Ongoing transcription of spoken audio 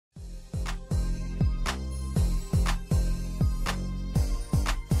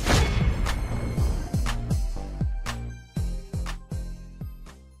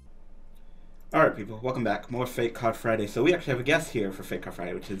Alright, people, welcome back. More Fake Card Friday. So we actually have a guest here for Fake Card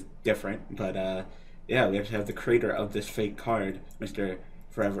Friday, which is different. But, yeah, we actually have the creator of this fake card, Mr.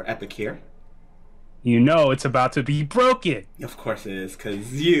 4evrEpic here. You know it's about to be broken. Of course it is,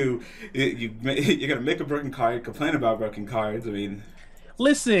 because you're going to make a broken card, complain about broken cards. I mean...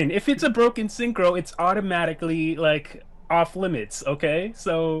 Listen, if it's a broken synchro, it's automatically, like, off limits, okay?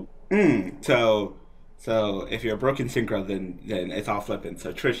 So... So if you're a broken synchro, then it's off limits.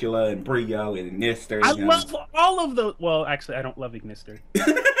 So Trishula and Brio and Nister. I love all of those. Well, actually, I don't love Ignister.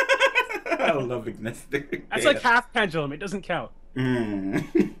 I love Ignister. That's like half pendulum. It doesn't count.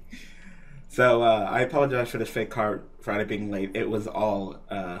 So I apologize for this fake card Friday being late. It was all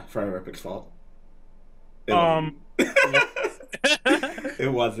 4evrEpic's fault.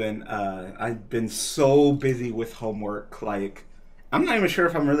 It wasn't. I've been so busy with homework, like. I'm not even sure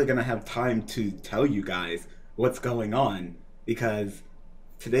if I'm really going to have time to tell you guys what's going on, because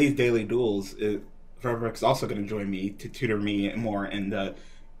today's daily duels, 4evrEpic's also going to join me to tutor me more in the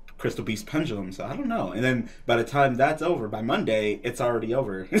Crystal Beast Pendulum, so I don't know. And then by the time that's over, by Monday, it's already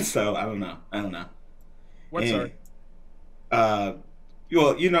over. So I don't know. What's our...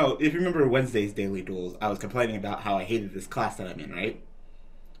 well, you know, if you remember Wednesday's daily duels, I was complaining about how I hated this class that I'm in, right?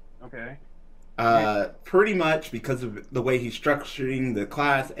 Okay. Pretty much because of the way he's structuring the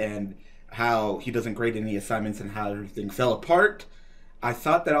class and how he doesn't grade any assignments and how everything fell apart. I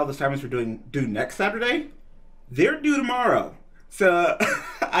thought that all the assignments were due next Saturday. They're due tomorrow. So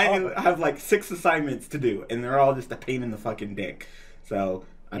I have like 6 assignments to do, and they're all just a pain in the fucking dick. So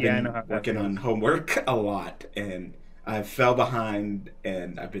I've been working on homework a lot, and I fell behind,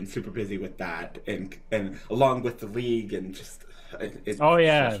 and I've been super busy with that, and along with the league, and just it's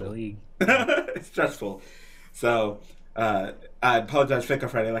the league. It's stressful. So I apologize, Fake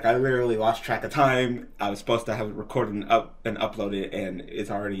Friday. Like, I literally lost track of time. I was supposed to have it recorded and uploaded, and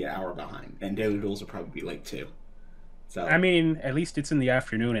it's already an hour behind. And daily duels will probably be late too. So I mean, at least it's in the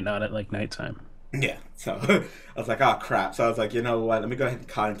afternoon and not at like nighttime. Yeah. So I was like, oh crap. So I was like, you know what? Let me go ahead and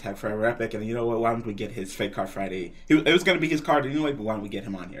contact 4evrEpic, and you know what? Why don't we get his Fake Card Friday? It was going to be his card anyway, but why don't we get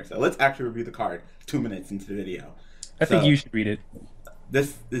him on here? So let's actually review the card 2 minutes into the video. I think you should read it.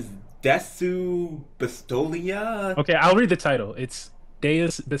 This is Deus Bestolia. Okay, I'll read the title. It's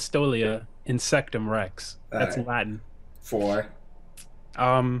Deus Bestolia Insectum Rex. That's right. Latin. For?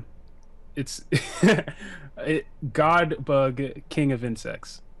 It's God Bug, King of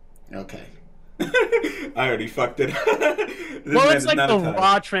Insects. Okay. I already fucked it. Well, it's like the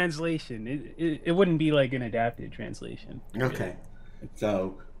raw translation. It wouldn't be like an adapted translation. Okay.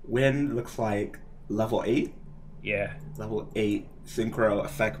 So, Win looks like level 8. Yeah. Level 8 Synchro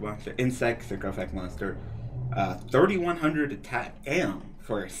effect monster. Insect Synchro effect monster. 3100 attack. Damn.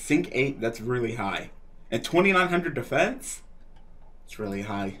 For a Sync 8, that's really high. And 2900 defense? It's really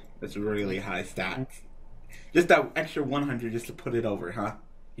high. That's really high stats. Just that extra 100 just to put it over, huh?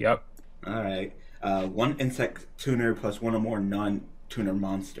 Yep. Alright. 1 insect tuner plus 1 or more non-tuner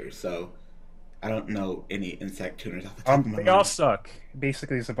monsters. So, I don't know any insect tuners off the top of my They mind. all suck.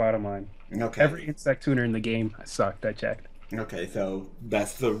 Basically, is the bottom line. Okay. Every insect tuner in the game sucked. I checked. Okay, so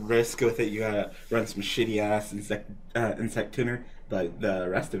that's the risk with it. You gotta run some shitty ass insect tuner, but the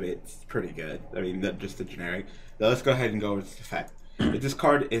rest of it's pretty good. I mean, just the generic. So let's go ahead and go over this effect. If this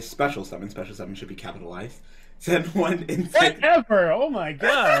card is special summon should be capitalized. Send 1 insect. Whatever. Oh my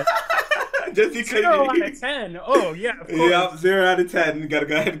god. Just because 0 out of 10. Oh yeah. Of course. Yep, 0 out of 10. Gotta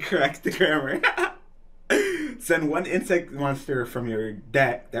go ahead and correct the grammar. Send 1 insect monster from your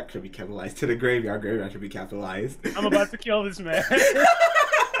deck, that should be capitalized, to the graveyard. Graveyard should be capitalized. I'm about to kill this man.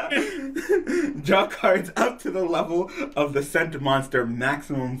 Draw cards up to the level of the sent monster,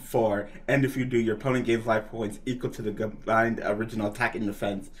 maximum 4. And if you do, your opponent gains life points equal to the combined original attack and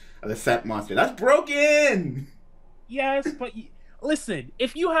defense of the sent monster. That's broken! Yes, but listen,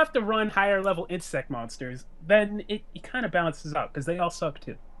 if you have to run higher level insect monsters, then it kind of balances out, because they all suck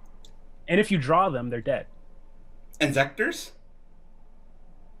too. And if you draw them, they're dead. Insectors?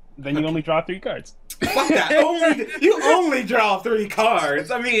 Then you only draw 3 cards. Fuck that! You only draw 3 cards.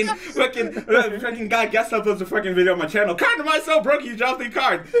 I mean, fucking guy guest uploads a fucking video on my channel. Card to myself broke. You draw 3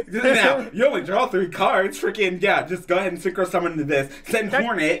 cards. Now you only draw 3 cards. Freaking yeah! Just go ahead and synchro summon to this. Send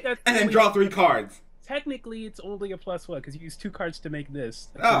Hornet and then draw 3 cards. Technically, it's only a +1 because you use 2 cards to make this.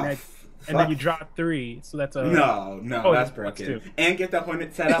 And then you draw 3, so that's a that's broken. And get that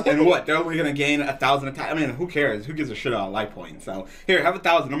Hornet set up, and what? They're only gonna gain 1,000 attack. I mean, who cares? Who gives a shit about life points? So here, have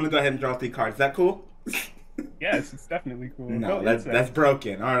 1,000. I'm gonna go ahead and draw 3 cards. Is that cool? Yes, it's definitely cool. No, that's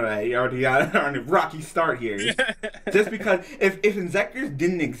broken. All right, you already got on a rocky start here. Just because if Insectors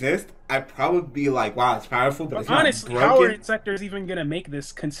didn't exist, I'd probably be like, wow, it's powerful, but it's honestly, not broken. how are Insectors even gonna make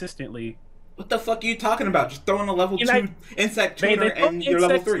this consistently? What the fuck are you talking about? Just throwing a level 2 insect tuner They and your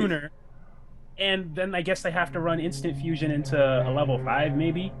level 3. tuner, and then I guess they have to run instant fusion into a level 5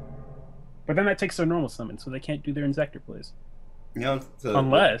 maybe. But then that takes their normal summon, so they can't do their Insector plays. You know, so,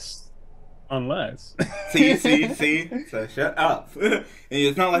 Unless. see. So shut up. And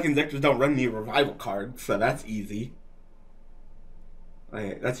it's not like Insectors don't run the revival card, so that's easy.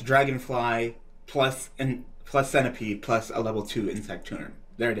 Right, that's Dragonfly plus Centipede plus a level 2 Insect Tuner.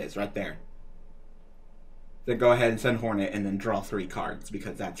 There it is, right there. Then go ahead and send Hornet and then draw 3 cards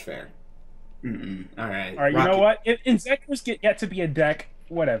because that's fair. Alright. Alright, you know what? If Insectors get to be a deck,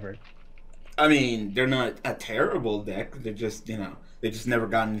 whatever. I mean, they're not a terrible deck. They're just, you know, they just never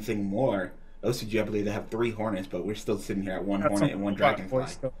got anything more. OCG, I believe they have 3 Hornets, but we're still sitting here at 1 Hornet and 1 Dragonfly.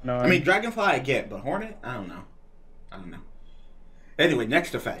 I mean, Dragonfly I get, but Hornet? I don't know. Anyway,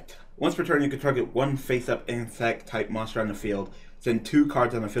 next effect. Once per turn, you can target 1 face-up insect-type monster on the field. Send 2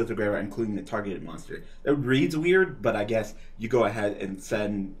 cards on the field to graveyard, including the targeted monster. It reads weird, but I guess you go ahead and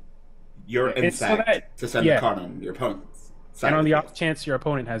send your insect to send a card on your opponent's side. And on the off chance your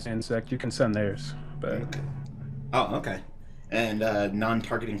opponent has insect, you can send theirs. But okay. Oh, okay. And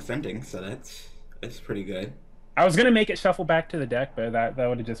non-targeting sending, so that's pretty good. I was gonna make it shuffle back to the deck, but that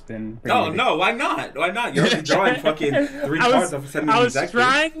would have just been. No, why not? Why not? You're already drawing fucking 3 cards of sending. I was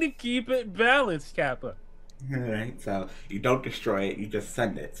trying to keep it balanced, Kappa. All right, so you don't destroy it, you just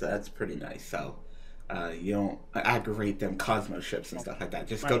send it. So that's pretty nice. So you don't aggravate them Cosmos ships and stuff like that.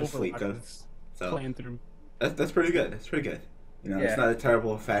 Just go to sleep. So playing through. That's pretty good. That's pretty good. You know, it's not a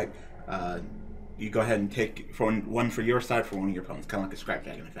terrible effect. You go ahead and take one for your side for one of your opponents, kind of like a Scrap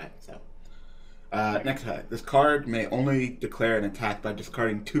Dragon effect. So next effect, this card may only declare an attack by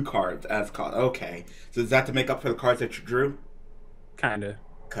discarding 2 cards as cost. Okay, so is that to make up for the cards that you drew? Kinda.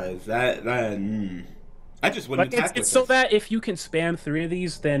 Cause I just wouldn't attack with it's so that if you can spam 3 of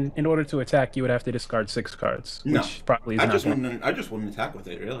these, then in order to attack, you would have to discard 6 cards. Which probably is I just wouldn't attack with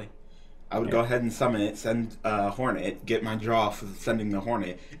it really. I would go ahead and summon it, send Hornet, get my draw for sending the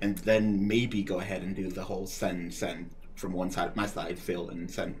Hornet, and then maybe go ahead and do the whole send from one side, my side field, and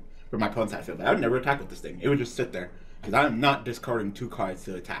send from my opponent's side field. But I would never attack with this thing. It would just sit there because I'm not discarding 2 cards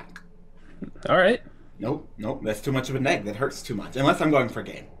to attack. All right. Nope. That's too much of a neg. That hurts too much. Unless I'm going for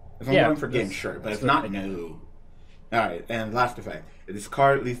game. If I'm going for game, sure. But if not, no. All right. And last effect: this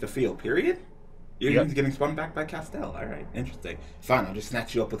card leaves the field. Period. You're getting spun back by Castell. All right. Interesting. Fine. I'll just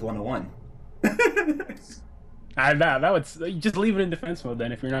snatch you up with 101. That would just leave it in defense mode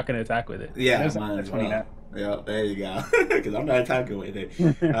then if you're not going to attack with it. Yeah, might as well. Yeah, there you go. Because I'm not attacking with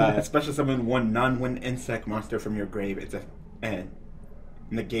it. Special summon 1 non-win insect monster from your grave. And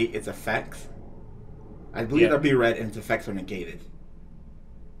negate its effects. I believe that'll be read and its effects are negated.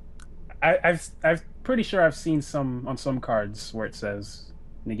 I'm pretty sure I've seen on some cards where it says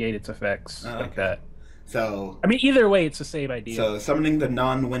negate its effects like that. So I mean, either way, it's the same idea. So summoning the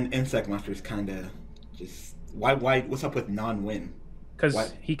non-win insect monster is kind of just why? What's up with non-win?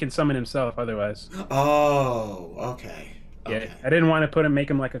 Because he can summon himself otherwise. Oh, okay. Yeah, I didn't want to make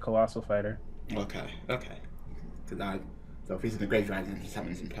him like a colossal fighter. Okay. So if he's in the graveyard and he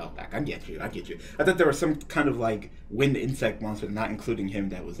summons himself back, I get you. I thought there was some kind of like wind insect monster, not including him,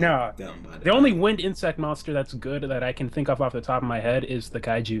 that was dumb. But, the only wind insect monster that's good that I can think of off the top of my head is the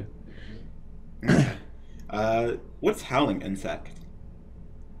Kaiju. Okay. What's Howling Insect?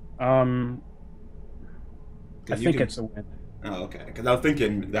 I think it's a wind. Oh, okay. Because I was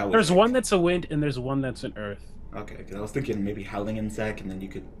thinking that was. There's one that's a wind and there's one that's an earth. Okay, because I was thinking maybe Howling Insect, and then you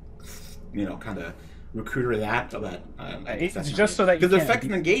could, kind of recruiter that. But it's just so that because the effect's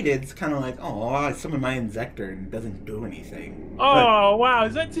negated, it's kind of like, oh, I summoned my Insector and it doesn't do anything. Oh, wow,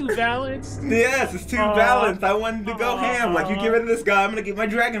 is that too balanced? Yes, it's too balanced. I wanted to go ham. Like, you get rid of this guy, I'm gonna get my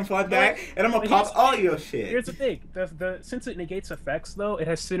Dragonfly back, and I'm gonna pop all your shit. Here's the thing: since it negates effects, though, it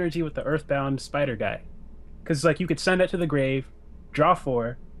has synergy with the Earthbound Spider guy. Because like you could send it to the grave, draw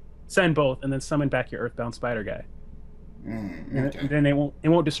 4, send both, and then summon back your Earthbound Spider guy. Okay. And then it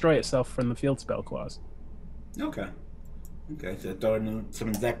won't destroy itself from the field spell clause. Okay, so throw in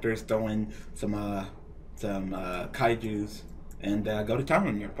some Insectors, throw in some Kaijus, and go to town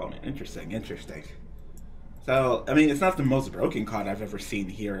on your opponent. Interesting. So, I mean, it's not the most broken card I've ever seen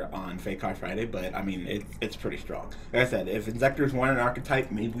here on Fake Card Friday, but, I mean, it's pretty strong. Like I said, if Insectors weren't an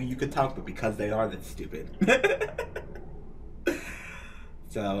archetype, maybe you could talk, but because they are, that's stupid.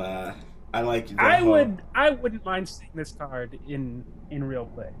 So, I like I wouldn't mind seeing this card in real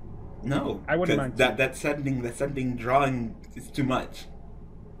play. No, I wouldn't mind. That sending drawing is too much.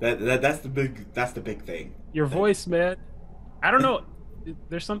 That's the big thing. Your voice, man. I don't know.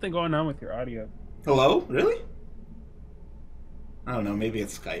 There's something going on with your audio. Hello? Really? I don't know. Maybe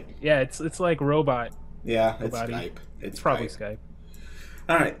it's Skype. Yeah, it's like robot. Yeah, it's Robot-y. Skype. It's probably Skype.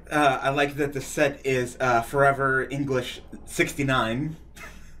 All right. I like that the set is Forever English 69.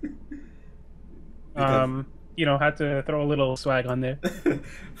 You know, had to throw a little swag on there.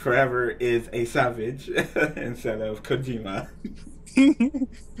 Forever is a savage instead of Kojima.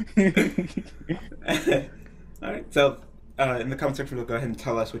 All right. So in the comment section, go ahead and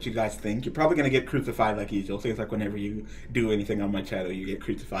tell us what you guys think. You're probably gonna get crucified like usual. Seems like whenever you do anything on my channel, you get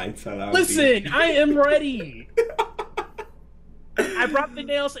crucified. So listen, I am ready. I brought the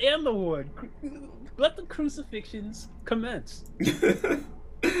nails and the wood. Let the crucifixions commence.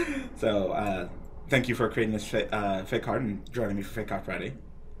 So, thank you for creating this fake card and joining me for Fake Card Friday.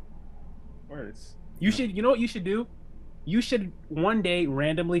 Words. You should, you know what you should do? You should one day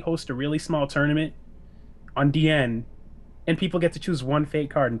randomly host a really small tournament on DN, and people get to choose one fake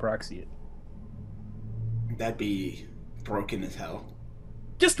card and proxy it. That'd be broken as hell.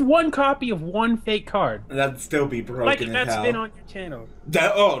 Just one copy of one fake card. That'd still be broken like as hell. Like that's been on your channel.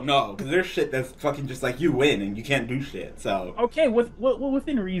 Oh no, because there's shit that's fucking just like you win and you can't do shit. So okay,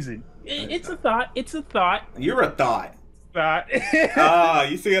 within reason. It's a thought. It's a thought. You're a thought. Thought. Ah,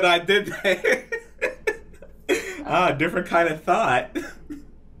 you see what I did there? Ah, different kind of thought.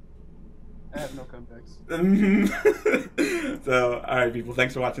 I have no context. So, alright people,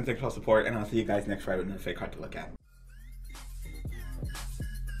 thanks for watching, thanks for all support, and I'll see you guys next Friday with another fake card to look at.